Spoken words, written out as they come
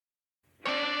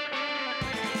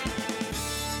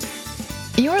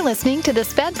You're listening to the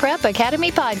Sped Prep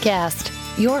Academy podcast.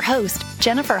 Your host,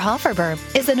 Jennifer Hofferberg,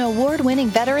 is an award-winning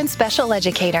veteran special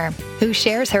educator who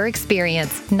shares her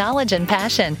experience, knowledge, and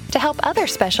passion to help other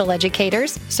special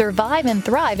educators survive and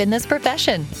thrive in this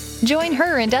profession. Join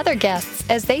her and other guests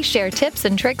as they share tips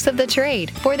and tricks of the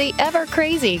trade for the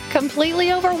ever-crazy,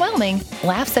 completely overwhelming,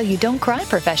 laugh so you don't cry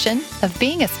profession of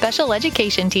being a special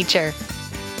education teacher.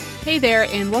 Hey there,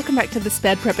 and welcome back to the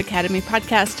Sped Prep Academy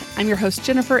podcast. I'm your host,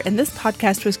 Jennifer, and this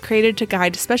podcast was created to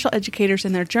guide special educators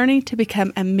in their journey to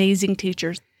become amazing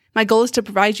teachers. My goal is to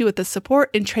provide you with the support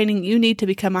and training you need to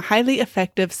become a highly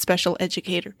effective special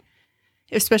educator.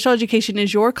 If special education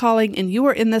is your calling and you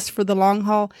are in this for the long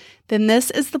haul, then this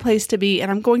is the place to be,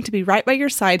 and I'm going to be right by your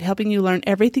side helping you learn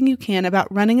everything you can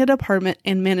about running a department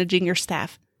and managing your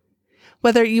staff.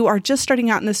 Whether you are just starting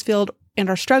out in this field and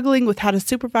are struggling with how to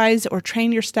supervise or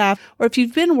train your staff, or if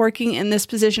you've been working in this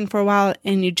position for a while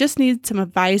and you just need some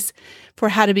advice for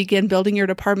how to begin building your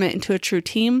department into a true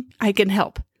team, I can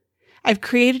help. I've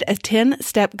created a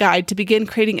 10-step guide to begin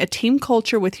creating a team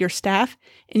culture with your staff,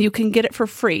 and you can get it for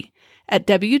free at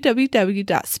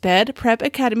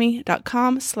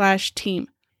www.spedprepacademy.com/team.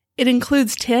 It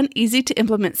includes 10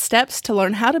 easy-to-implement steps to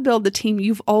learn how to build the team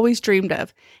you've always dreamed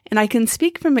of, and I can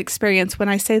speak from experience when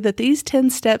I say that these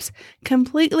 10 steps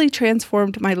completely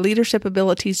transformed my leadership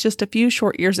abilities just a few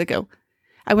short years ago.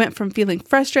 I went from feeling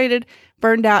frustrated,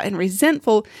 burned out, and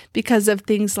resentful because of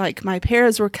things like my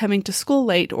paras were coming to school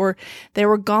late, or they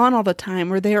were gone all the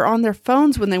time, or they were on their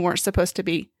phones when they weren't supposed to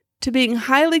be, to being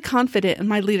highly confident in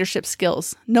my leadership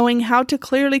skills, knowing how to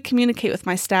clearly communicate with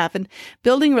my staff, and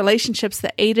building relationships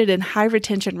that aided in high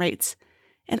retention rates.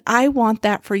 And I want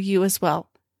that for you as well.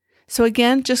 So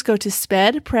again, just go to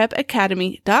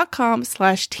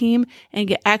spedprepacademy.com/team and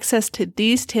get access to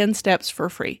these 10 steps for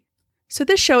free. So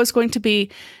this show is going to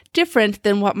be different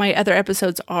than what my other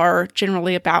episodes are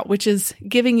generally about, which is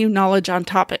giving you knowledge on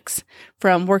topics,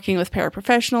 from working with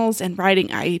paraprofessionals and writing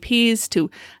IEPs to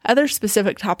other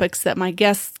specific topics that my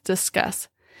guests discuss.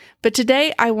 But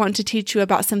today I want to teach you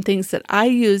about some things that I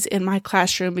use in my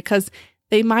classroom because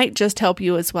they might just help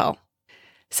you as well.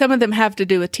 Some of them have to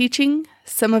do with teaching,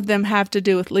 some of them have to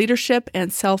do with leadership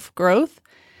and self-growth,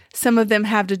 some of them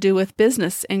have to do with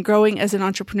business and growing as an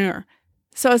entrepreneur.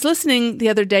 So I was listening the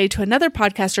other day to another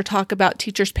podcaster talk about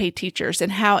teachers pay teachers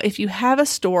and how if you have a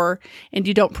store and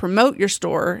you don't promote your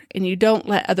store and you don't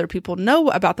let other people know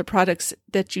about the products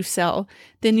that you sell,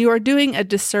 then you are doing a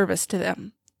disservice to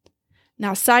them.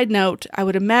 Now, side note, I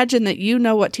would imagine that you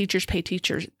know what Teachers Pay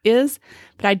Teachers is,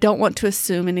 but I don't want to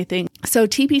assume anything. So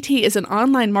TPT is an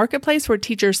online marketplace where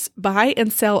teachers buy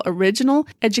and sell original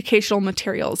educational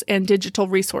materials and digital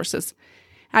resources.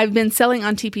 I've been selling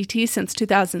on TPT since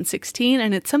 2016,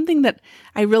 and it's something that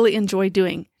I really enjoy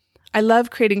doing. I love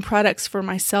creating products for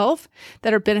myself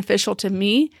that are beneficial to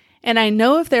me, and I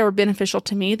know if they are beneficial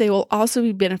to me, they will also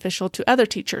be beneficial to other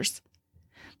teachers.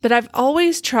 But I've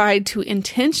always tried to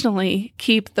intentionally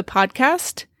keep the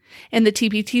podcast and the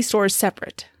TPT stores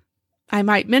separate. I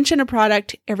might mention a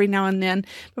product every now and then,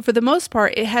 but for the most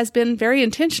part, it has been very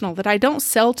intentional that I don't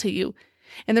sell to you.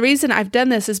 And the reason I've done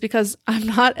this is because I'm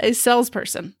not a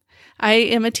salesperson. I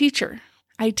am a teacher.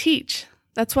 I teach.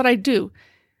 That's what I do.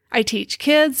 I teach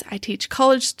kids. I teach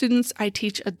college students. I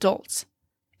teach adults.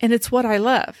 And it's what I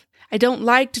love. I don't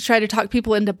like to try to talk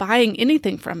people into buying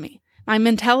anything from me. My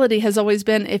mentality has always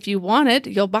been, if you want it,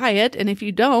 you'll buy it. And if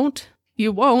you don't,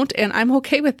 you won't. And I'm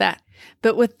okay with that.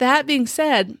 But with that being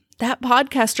said, that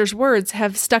podcaster's words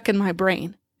have stuck in my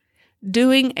brain.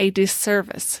 Doing a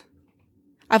disservice.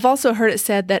 I've also heard it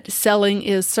said that selling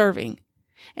is serving.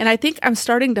 And I think I'm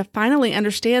starting to finally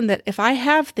understand that if I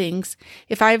have things,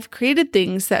 if I've created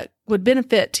things that would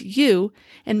benefit you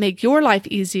and make your life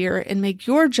easier and make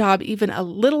your job even a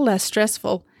little less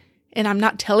stressful, and I'm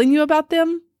not telling you about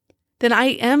them, then I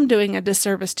am doing a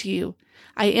disservice to you.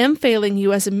 I am failing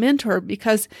you as a mentor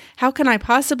because how can I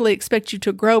possibly expect you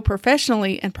to grow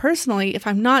professionally and personally if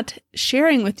I'm not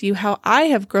sharing with you how I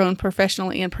have grown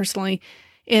professionally and personally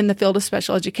in the field of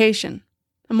special education?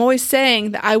 I'm always saying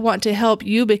that I want to help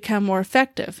you become more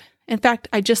effective. In fact,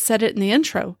 I just said it in the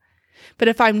intro. But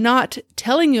if I'm not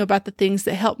telling you about the things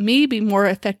that help me be more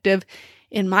effective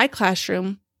in my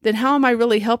classroom, then how am I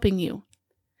really helping you?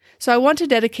 So I want to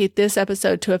dedicate this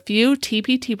episode to a few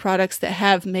TPT products that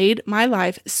have made my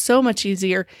life so much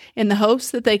easier in the hopes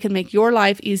that they can make your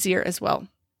life easier as well.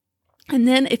 And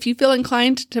then if you feel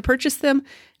inclined to purchase them,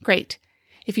 great.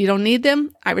 If you don't need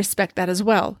them, I respect that as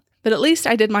well. But at least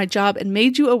I did my job and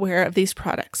made you aware of these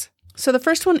products. So the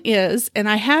first one is, and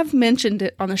I have mentioned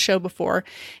it on the show before,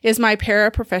 is my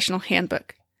Paraprofessional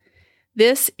Handbook.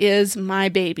 This is my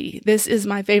baby. This is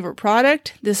my favorite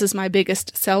product. This is my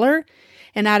biggest seller.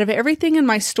 And out of everything in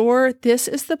my store, this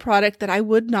is the product that I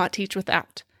would not teach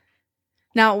without.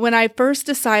 Now, when I first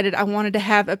decided I wanted to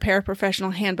have a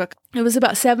paraprofessional handbook, it was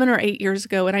about 7 or 8 years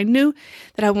ago, and I knew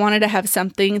that I wanted to have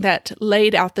something that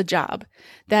laid out the job,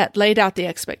 that laid out the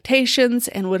expectations,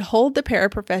 and would hold the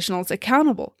paraprofessionals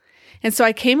accountable. And so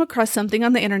I came across something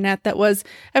on the internet that was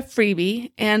a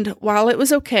freebie, and while it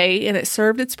was okay and it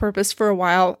served its purpose for a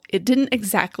while, it didn't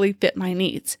exactly fit my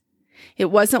needs.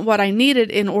 It wasn't what I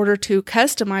needed in order to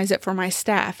customize it for my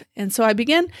staff, and so I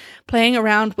began playing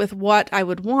around with what I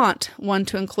would want one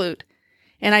to include,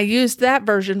 and I used that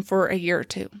version for a year or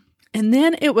two. And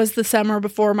then it was the summer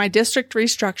before my district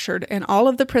restructured, and all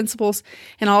of the principals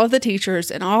and all of the teachers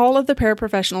and all of the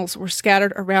paraprofessionals were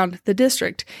scattered around the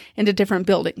district into different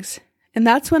buildings. And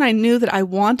that's when I knew that I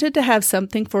wanted to have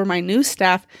something for my new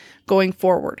staff going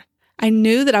forward. I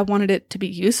knew that I wanted it to be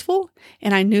useful,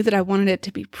 and I knew that I wanted it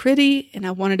to be pretty, and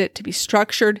I wanted it to be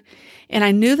structured, and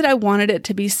I knew that I wanted it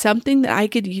to be something that I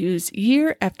could use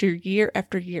year after year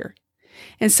after year.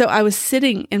 And so I was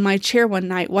sitting in my chair one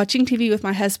night watching TV with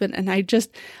my husband, and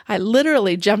I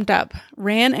literally jumped up,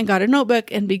 ran and got a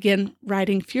notebook and began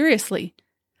writing furiously.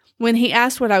 When he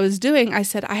asked what I was doing, I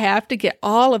said, I have to get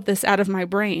all of this out of my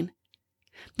brain.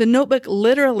 The notebook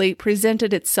literally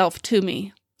presented itself to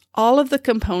me. All of the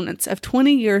components of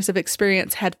 20 years of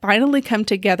experience had finally come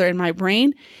together in my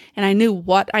brain, and I knew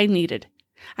what I needed.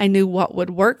 I knew what would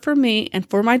work for me and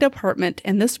for my department,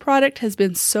 and this product has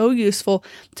been so useful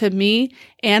to me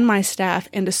and my staff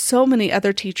and to so many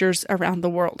other teachers around the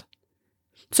world.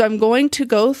 So I'm going to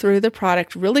go through the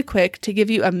product really quick to give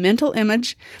you a mental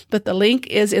image, but the link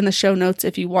is in the show notes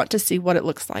if you want to see what it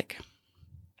looks like.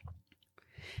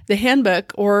 The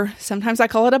handbook, or sometimes I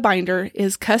call it a binder,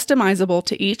 is customizable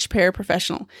to each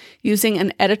paraprofessional using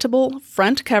an editable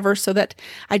front cover so that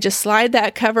I just slide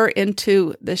that cover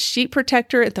into the sheet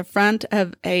protector at the front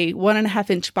of a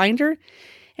 1.5-inch binder,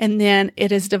 and then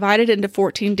it is divided into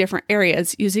 14 different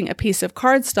areas using a piece of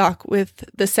cardstock with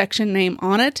the section name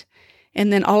on it,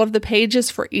 and then all of the pages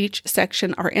for each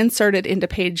section are inserted into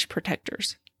page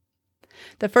protectors.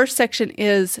 The first section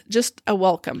is just a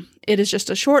welcome. It is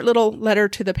just a short little letter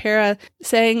to the para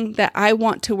saying that I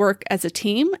want to work as a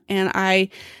team and I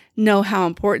know how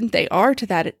important they are to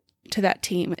that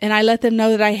team. And I let them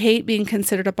know that I hate being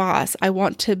considered a boss. I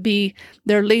want to be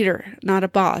their leader, not a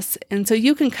boss. And so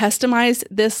you can customize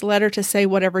this letter to say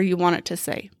whatever you want it to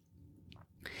say.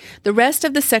 The rest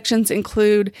of the sections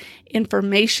include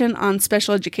information on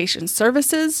special education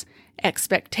services,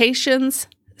 expectations,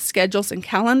 schedules and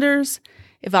calendars,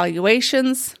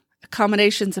 evaluations,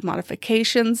 accommodations and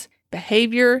modifications,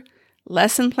 behavior,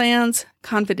 lesson plans,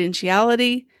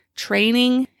 confidentiality,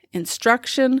 training,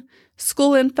 instruction,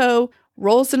 school info,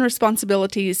 roles and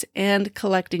responsibilities, and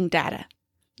collecting data.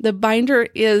 The binder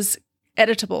is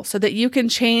editable so that you can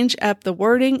change up the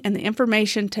wording and the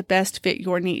information to best fit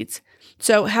your needs.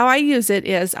 So how I use it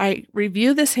is I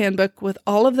review this handbook with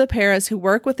all of the paras who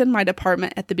work within my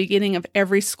department at the beginning of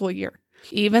every school year.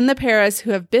 Even the paras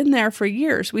who have been there for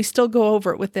years, we still go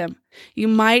over it with them. You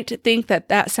might think that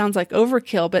that sounds like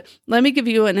overkill, but let me give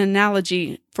you an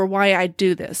analogy for why I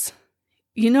do this.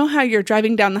 You know how you're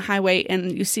driving down the highway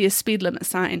and you see a speed limit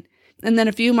sign, and then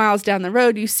a few miles down the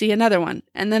road you see another one,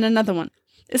 and then another one.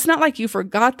 It's not like you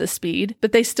forgot the speed,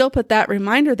 but they still put that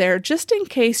reminder there just in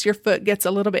case your foot gets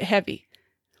a little bit heavy.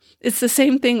 It's the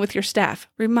same thing with your staff.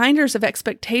 Reminders of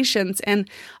expectations and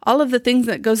all of the things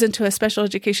that goes into a special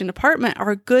education department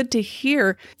are good to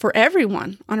hear for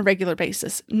everyone on a regular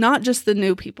basis, not just the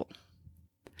new people.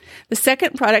 The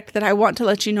second product that I want to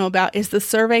let you know about is the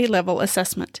survey level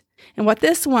assessment. And what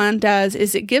this one does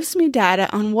is it gives me data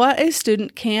on what a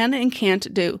student can and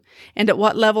can't do and at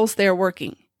what levels they're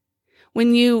working.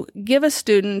 When you give a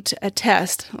student a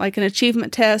test, like an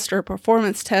achievement test or a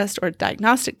performance test or a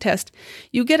diagnostic test,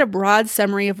 you get a broad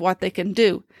summary of what they can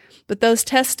do. But those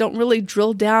tests don't really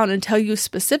drill down and tell you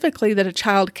specifically that a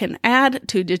child can add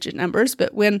 2-digit numbers,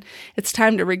 but when it's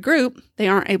time to regroup, they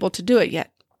aren't able to do it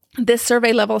yet. This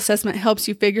survey level assessment helps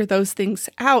you figure those things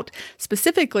out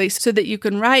specifically so that you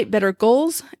can write better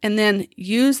goals and then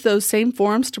use those same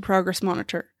forms to progress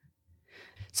monitor.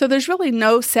 So there's really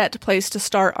no set place to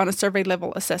start on a survey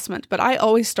level assessment, but I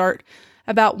always start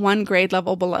about one grade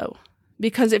level below.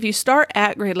 Because if you start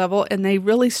at grade level and they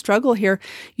really struggle here,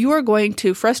 you are going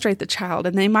to frustrate the child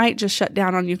and they might just shut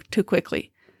down on you too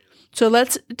quickly. So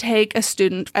let's take a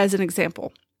student as an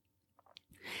example.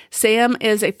 Sam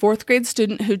is a 4th grade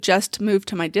student who just moved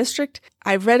to my district.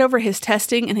 I've read over his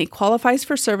testing and he qualifies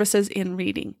for services in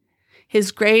reading.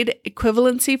 His grade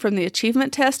equivalency from the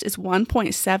achievement test is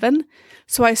 1.7,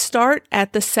 so I start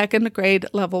at the second grade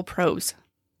level probes.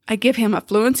 I give him a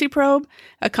fluency probe,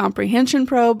 a comprehension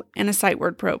probe, and a sight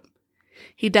word probe.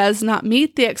 He does not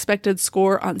meet the expected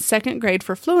score on second grade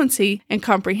for fluency and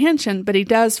comprehension, but he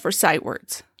does for sight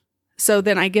words. So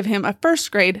then I give him a first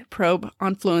grade probe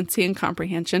on fluency and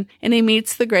comprehension, and he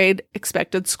meets the grade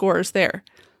expected scores there.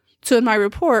 So in my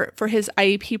report for his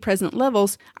IEP present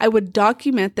levels, I would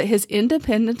document that his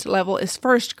independent level is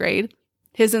first grade,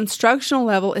 his instructional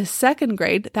level is second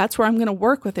grade, that's where I'm going to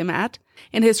work with him at,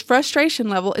 and his frustration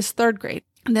level is third grade.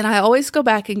 And then I always go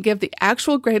back and give the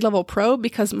actual grade level probe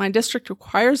because my district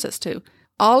requires us to.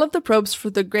 All of the probes for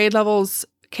the grade levels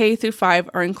K through 5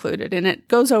 are included, and it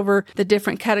goes over the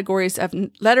different categories of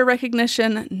letter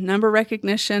recognition, number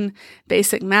recognition,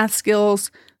 basic math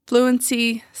skills,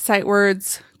 fluency, sight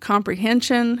words,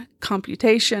 comprehension,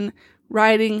 computation,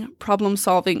 writing, problem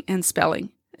solving, and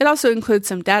spelling. It also includes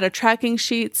some data tracking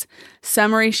sheets,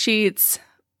 summary sheets,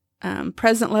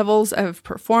 present levels of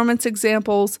performance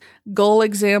examples, goal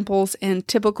examples, and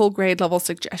typical grade level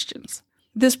suggestions.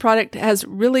 This product has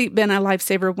really been a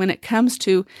lifesaver when it comes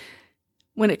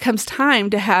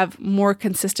time to have more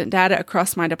consistent data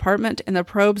across my department, and the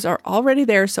probes are already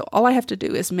there, so all I have to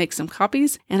do is make some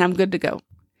copies, and I'm good to go.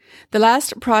 The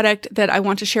last product that I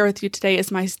want to share with you today is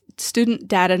my student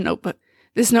data notebook.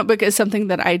 This notebook is something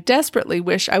that I desperately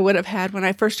wish I would have had when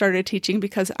I first started teaching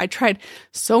because I tried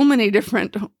so many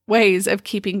different ways of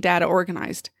keeping data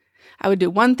organized. I would do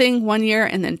one thing one year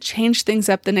and then change things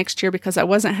up the next year because I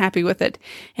wasn't happy with it,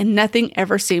 and nothing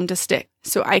ever seemed to stick.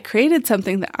 So I created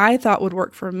something that I thought would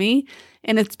work for me,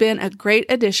 and it's been a great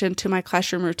addition to my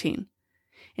classroom routine.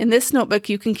 In this notebook,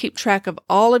 you can keep track of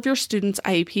all of your students'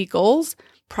 IEP goals,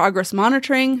 progress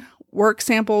monitoring, work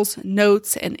samples,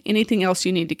 notes, and anything else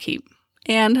you need to keep.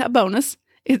 And a bonus,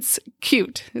 it's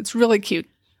cute. It's really cute.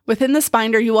 Within this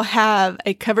binder, you will have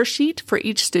a cover sheet for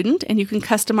each student, and you can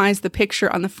customize the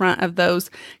picture on the front of those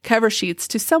cover sheets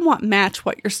to somewhat match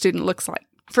what your student looks like.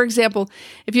 For example,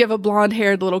 if you have a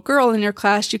blonde-haired little girl in your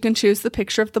class, you can choose the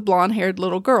picture of the blonde-haired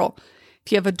little girl.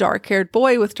 If you have a dark-haired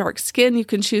boy with dark skin, you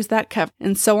can choose that cover,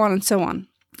 and so on and so on.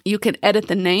 You can edit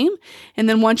the name, and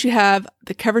then once you have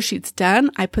the cover sheets done,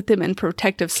 I put them in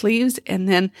protective sleeves, and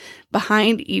then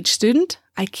behind each student,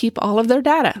 I keep all of their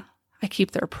data. I keep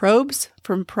their probes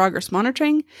from progress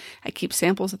monitoring, I keep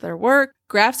samples of their work,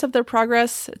 graphs of their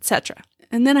progress, etc.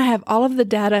 And then I have all of the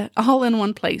data all in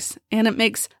one place, and it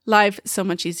makes life so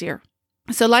much easier.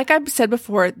 So like I've said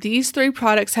before, these 3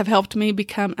 products have helped me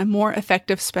become a more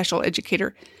effective special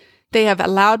educator. They have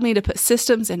allowed me to put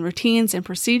systems and routines and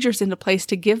procedures into place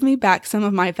to give me back some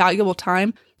of my valuable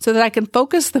time so that I can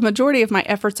focus the majority of my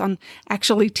efforts on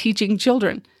actually teaching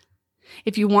children.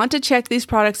 If you want to check these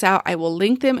products out, I will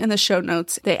link them in the show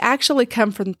notes. They actually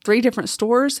come from 3 different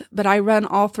stores, but I run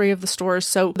all 3 of the stores,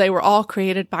 so they were all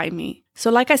created by me.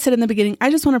 So like I said in the beginning, I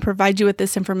just want to provide you with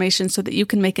this information so that you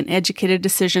can make an educated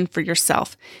decision for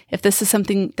yourself. If this is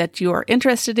something that you are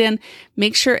interested in,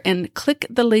 make sure and click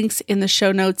the links in the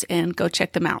show notes and go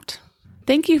check them out.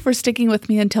 Thank you for sticking with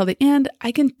me until the end.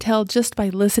 I can tell just by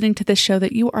listening to this show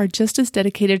that you are just as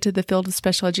dedicated to the field of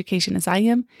special education as I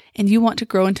am, and you want to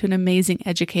grow into an amazing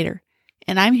educator.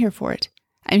 And I'm here for it.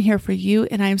 I'm here for you,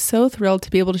 and I am so thrilled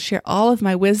to be able to share all of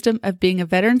my wisdom of being a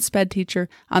veteran SPED teacher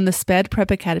on the SPED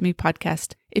Prep Academy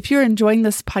podcast. If you're enjoying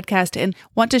this podcast and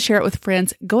want to share it with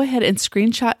friends, go ahead and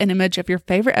screenshot an image of your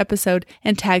favorite episode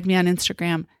and tag me on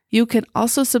Instagram. You can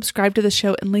also subscribe to the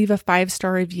show and leave a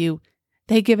 5-star review.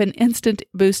 They give an instant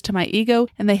boost to my ego,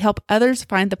 and they help others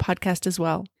find the podcast as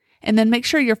well. And then make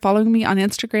sure you're following me on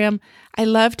Instagram. I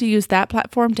love to use that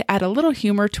platform to add a little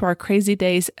humor to our crazy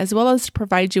days, as well as to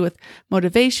provide you with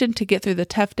motivation to get through the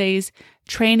tough days,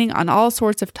 training on all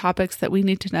sorts of topics that we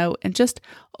need to know, and just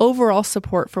overall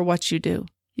support for what you do.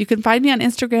 You can find me on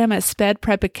Instagram at SPED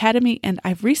Prep Academy, and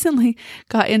I've recently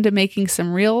got into making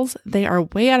some reels. They are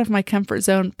way out of my comfort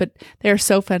zone, but they are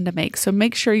so fun to make, so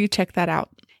make sure you check that out.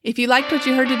 If you liked what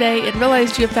you heard today and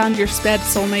realized you have found your SPED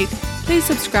soulmate, please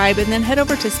subscribe and then head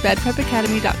over to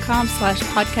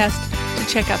spedprepacademy.com/podcast to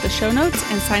check out the show notes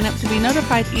and sign up to be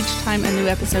notified each time a new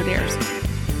episode airs.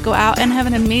 Go out and have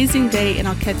an amazing day, and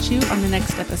I'll catch you on the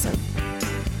next episode.